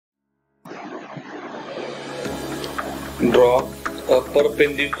Draw a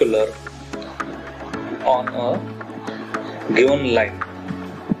perpendicular on a given line,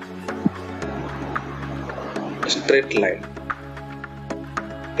 straight line,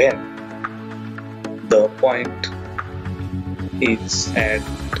 when the point is at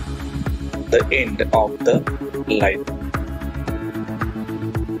the end of the line.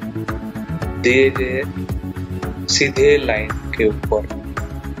 दिए गए सीधे line के ऊपर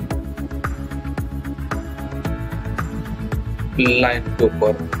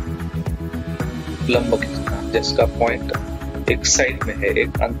लंब खींचना, जिसका पॉइंट एक साइड में है,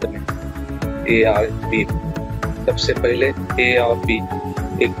 एक अंत में, ए और बी। सबसे पहले ए और बी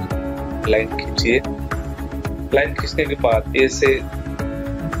एक लाइन खींचिए। लाइन खींचने के बाद ए से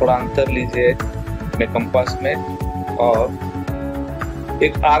थोड़ा अंतर लीजिए अपने कंपास में और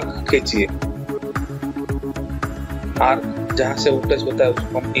एक आर्क खींचिए। आर्क जहां से वो टच होता है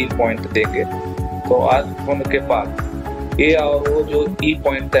उसको हम ई पॉइंट देंगे। तो आर्क होने के बाद ए और वो जो ई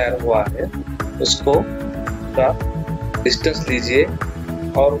पॉइंट तैयार हुआ है उसको का डिस्टेंस लीजिए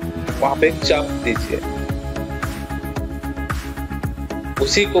और वहां पे एक चाप दीजिए।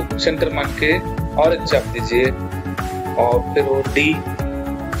 उसी को सेंटर मान के और एक चाप दीजिए और फिर वो डी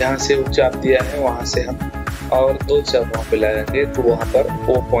जहां से वो चाप दिया है वहां से हम और दो चाप वहां पे लगाएंगे तो वहां पर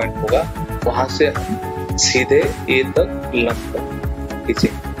ओ पॉइंट होगा। वहां से हम सीधे ए तक लंब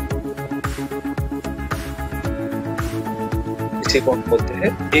खींचेंगे। इसे कौन बोलते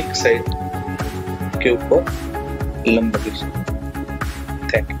हैं? एक साइड के ऊपर लंब खींचना।